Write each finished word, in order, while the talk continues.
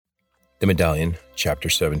The Medallion, Chapter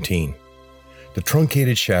 17. The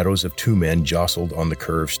truncated shadows of two men jostled on the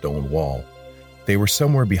curved stone wall. They were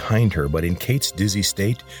somewhere behind her, but in Kate's dizzy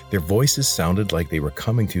state, their voices sounded like they were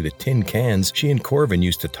coming through the tin cans she and Corvin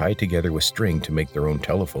used to tie together with string to make their own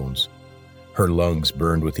telephones. Her lungs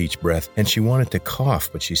burned with each breath, and she wanted to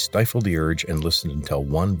cough, but she stifled the urge and listened until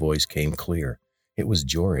one voice came clear. It was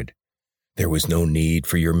Jorid. "There was no need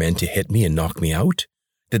for your men to hit me and knock me out.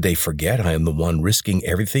 Did they forget I am the one risking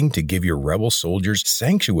everything to give your rebel soldiers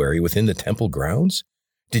sanctuary within the temple grounds?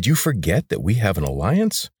 Did you forget that we have an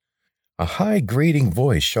alliance?" A high, grating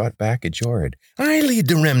voice shot back at Jorid. "I lead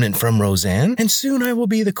the remnant from Roseanne, and soon I will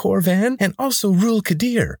be the Corvan and also rule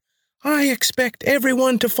Kadir. I expect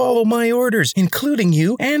everyone to follow my orders, including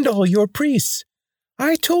you and all your priests.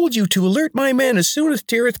 I told you to alert my men as soon as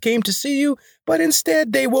Tirith came to see you, but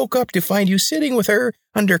instead they woke up to find you sitting with her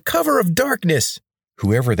under cover of darkness."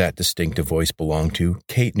 Whoever that distinctive voice belonged to,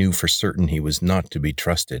 Kate knew for certain he was not to be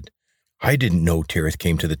trusted. "I didn't know Tirith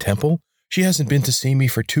came to the temple. She hasn't been to see me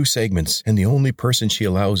for 2 segments, and the only person she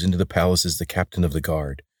allows into the palace is the captain of the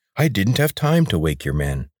guard. I didn't have time to wake your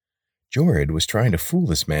men." Jorid was trying to fool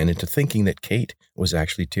this man into thinking that Kate was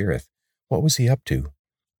actually Tirith. What was he up to?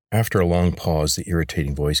 After a long pause, the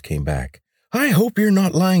irritating voice came back. "I hope you're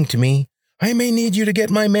not lying to me. I may need you to get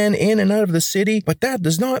my men in and out of the city, but that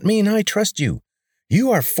does not mean I trust you. You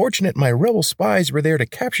are fortunate my rebel spies were there to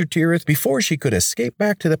capture Tirith before she could escape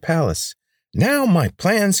back to the palace. Now my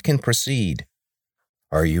plans can proceed."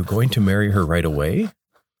 "Are you going to marry her right away?"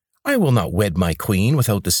 "I will not wed my queen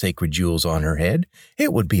without the sacred jewels on her head.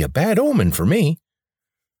 It would be a bad omen for me."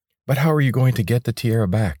 "But how are you going to get the tiara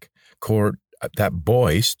back? That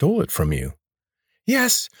boy stole it from you."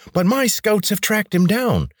 "Yes, but my scouts have tracked him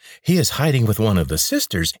down. He is hiding with one of the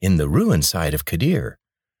sisters in the ruined side of Kadir."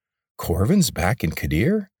 "Corvin's back in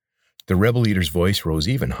Kadir?" The rebel leader's voice rose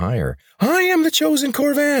even higher. "I am the chosen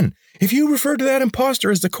Corvan. If you refer to that impostor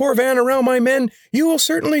as the Corvan around my men, you will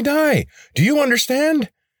certainly die. Do you understand?"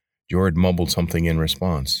 Jorid mumbled something in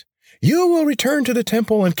response. "You will return to the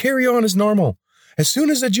temple and carry on as normal. As soon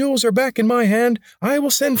as the jewels are back in my hand, I will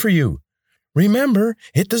send for you. Remember,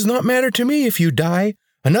 it does not matter to me if you die.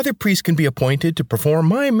 Another priest can be appointed to perform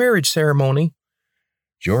my marriage ceremony."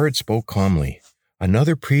 Jorid spoke calmly.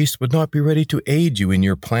 "Another priest would not be ready to aid you in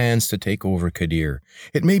your plans to take over Kadir.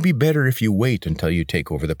 It may be better if you wait until you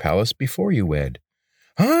take over the palace before you wed."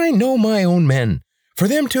 "I know my own men. For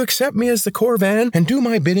them to accept me as the Corvan and do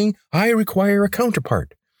my bidding, I require a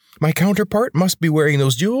counterpart. My counterpart must be wearing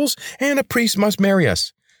those jewels, and a priest must marry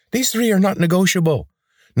us. These 3 are not negotiable.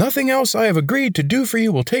 Nothing else I have agreed to do for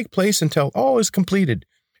you will take place until all is completed.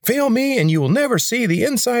 Fail me, and you will never see the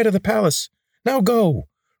inside of the palace. Now go.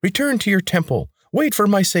 Return to your temple. Wait for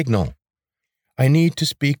my signal." "I need to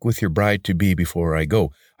speak with your bride-to-be before I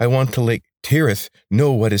go. I want to let Tirith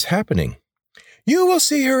know what is happening." "You will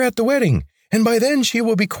see her at the wedding, and by then she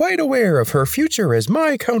will be quite aware of her future as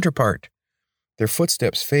my counterpart." Their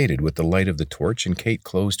footsteps faded with the light of the torch, and Kate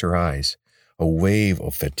closed her eyes. A wave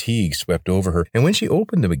of fatigue swept over her, and when she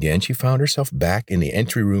opened them again, she found herself back in the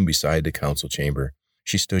entry room beside the council chamber.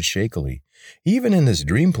 She stood shakily. Even in this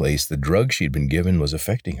dream place, the drug she'd been given was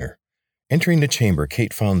affecting her. Entering the chamber,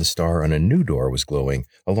 Kate found the star on a new door was glowing,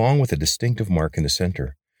 along with a distinctive mark in the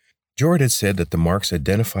center. Jorid had said that the marks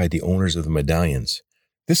identified the owners of the medallions.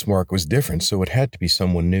 This mark was different, so it had to be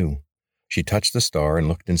someone new. She touched the star and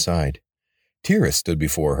looked inside. Tirith stood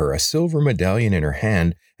before her, a silver medallion in her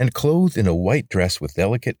hand, and clothed in a white dress with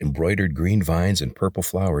delicate embroidered green vines and purple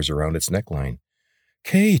flowers around its neckline.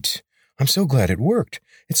 "Kate, I'm so glad it worked.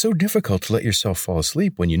 It's so difficult to let yourself fall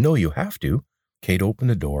asleep when you know you have to." Kate opened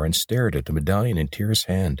the door and stared at the medallion in Tirith's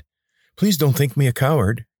hand. "Please don't think me a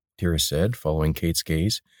coward," Tirith said, following Kate's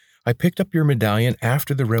gaze. "I picked up your medallion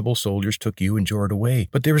after the rebel soldiers took you and Jorid away,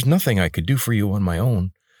 but there was nothing I could do for you on my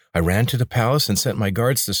own. I ran to the palace and sent my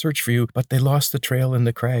guards to search for you, but they lost the trail in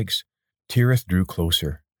the crags." Tirith drew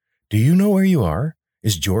closer. "Do you know where you are?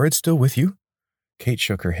 Is Jorid still with you?" Kate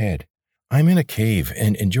shook her head. "I'm in a cave,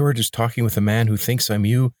 and Jorid is talking with a man who thinks I'm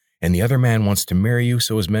you, and the other man wants to marry you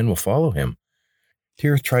so his men will follow him."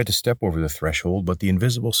 Tirith tried to step over the threshold, but the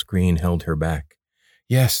invisible screen held her back.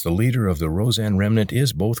 "Yes, the leader of the Roseanne remnant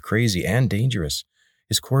is both crazy and dangerous.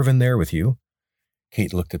 Is Corvin there with you?"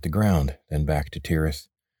 Kate looked at the ground, then back to Tirith.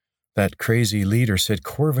 "That crazy leader said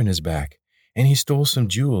Corvin is back, and he stole some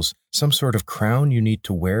jewels, some sort of crown you need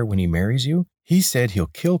to wear when he marries you. He said he'll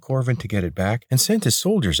kill Corvin to get it back and sent his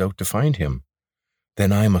soldiers out to find him.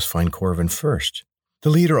 Then I must find Corvin first. The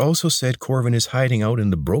leader also said Corvin is hiding out in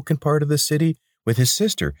the broken part of the city with his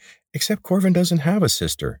sister, except Corvin doesn't have a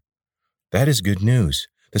sister." "That is good news.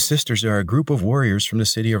 The sisters are a group of warriors from the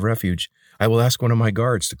City of Refuge. I will ask one of my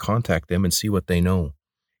guards to contact them and see what they know."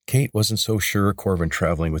 Kate wasn't so sure Corvin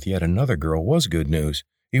traveling with yet another girl was good news,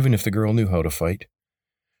 even if the girl knew how to fight.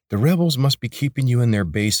 "The rebels must be keeping you in their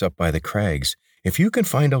base up by the crags. If you can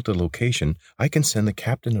find out the location, I can send the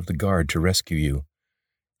captain of the guard to rescue you."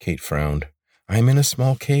 Kate frowned. "I'm in a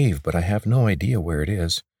small cave, but I have no idea where it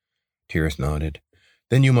is." Tyrus nodded.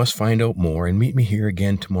 "Then you must find out more and meet me here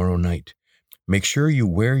again tomorrow night. Make sure you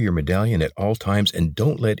wear your medallion at all times and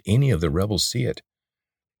don't let any of the rebels see it."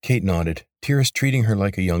 Kate nodded. Tyrus treating her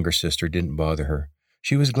like a younger sister didn't bother her.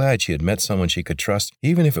 She was glad she had met someone she could trust,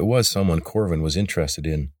 even if it was someone Corvin was interested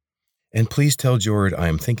in. "And please tell Jord I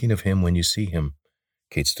am thinking of him when you see him."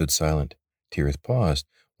 Kate stood silent. Tyrus paused.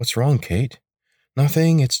 "What's wrong, Kate?"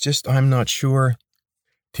 "Nothing, it's just I'm not sure."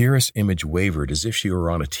 Tyrus' image wavered as if she were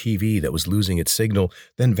on a TV that was losing its signal,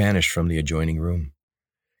 then vanished from the adjoining room.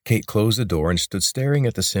 Kate closed the door and stood staring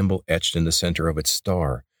at the symbol etched in the center of its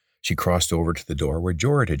star. She crossed over to the door where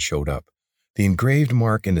Jord had showed up. The engraved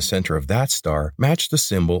mark in the center of that star matched the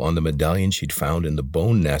symbol on the medallion she'd found in the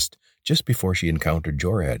bone nest just before she encountered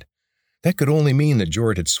Jorad. That could only mean that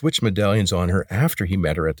Jord had switched medallions on her after he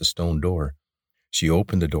met her at the stone door. She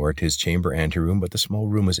opened the door to his chamber anteroom, but the small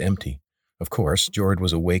room was empty. Of course, Jord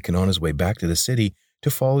was awake and on his way back to the city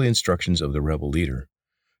to follow the instructions of the rebel leader.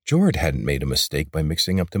 Jord hadn't made a mistake by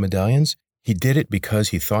mixing up the medallions. He did it because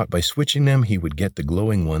he thought by switching them he would get the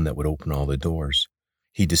glowing one that would open all the doors.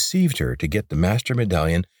 He deceived her to get the master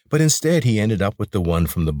medallion, but instead he ended up with the one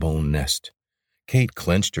from the bone nest. Kate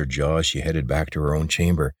clenched her jaw as she headed back to her own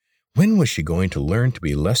chamber. When was she going to learn to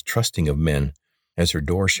be less trusting of men? As her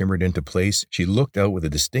door shimmered into place, she looked out with a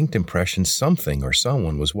distinct impression something or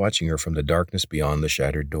someone was watching her from the darkness beyond the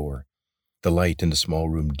shattered door. The light in the small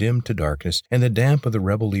room dimmed to darkness, and the damp of the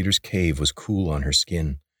rebel leader's cave was cool on her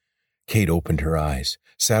skin. Kate opened her eyes,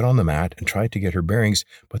 sat on the mat, and tried to get her bearings,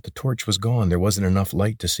 but the torch was gone. There wasn't enough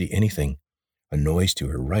light to see anything. A noise to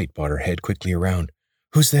her right brought her head quickly around.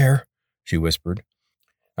 "Who's there?" she whispered.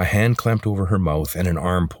 A hand clamped over her mouth, and an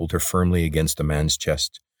arm pulled her firmly against a man's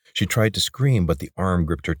chest. She tried to scream, but the arm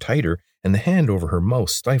gripped her tighter, and the hand over her mouth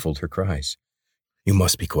stifled her cries. "You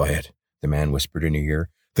must be quiet," the man whispered in her ear.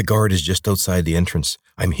 "The guard is just outside the entrance.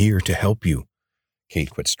 I'm here to help you." Kate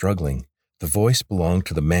quit struggling. The voice belonged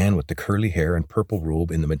to the man with the curly hair and purple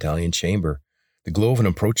robe in the medallion chamber. The glow of an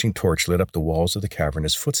approaching torch lit up the walls of the cavern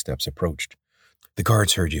as footsteps approached. "The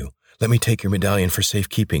guards heard you. Let me take your medallion for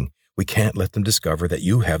safekeeping. We can't let them discover that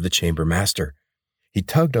you have the chamber master." He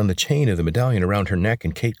tugged on the chain of the medallion around her neck,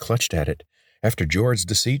 and Kate clutched at it. After Jord's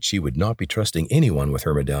deceit, she would not be trusting anyone with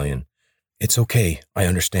her medallion. "It's okay. I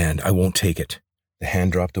understand. I won't take it." The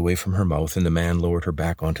hand dropped away from her mouth, and the man lowered her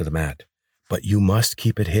back onto the mat. "But you must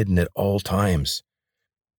keep it hidden at all times."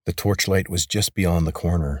 The torchlight was just beyond the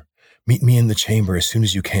corner. "Meet me in the chamber as soon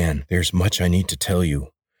as you can. There's much I need to tell you."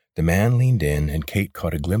 The man leaned in, and Kate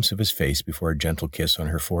caught a glimpse of his face before a gentle kiss on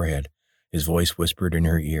her forehead. His voice whispered in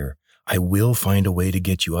her ear, "I will find a way to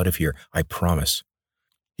get you out of here, I promise."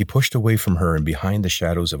 He pushed away from her and behind the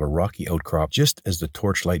shadows of a rocky outcrop just as the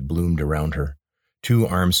torchlight bloomed around her. Two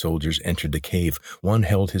armed soldiers entered the cave. One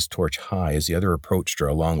held his torch high as the other approached her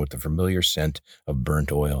along with the familiar scent of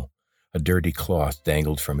burnt oil. A dirty cloth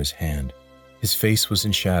dangled from his hand. His face was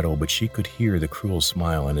in shadow, but she could hear the cruel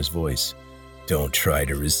smile in his voice. "Don't try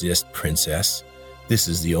to resist, princess. This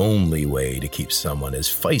is the only way to keep someone as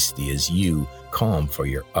feisty as you calm for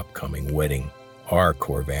your upcoming wedding. Our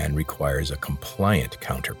Corvan requires a compliant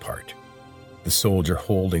counterpart." The soldier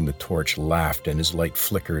holding the torch laughed, and his light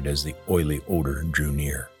flickered as the oily odor drew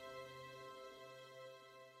near.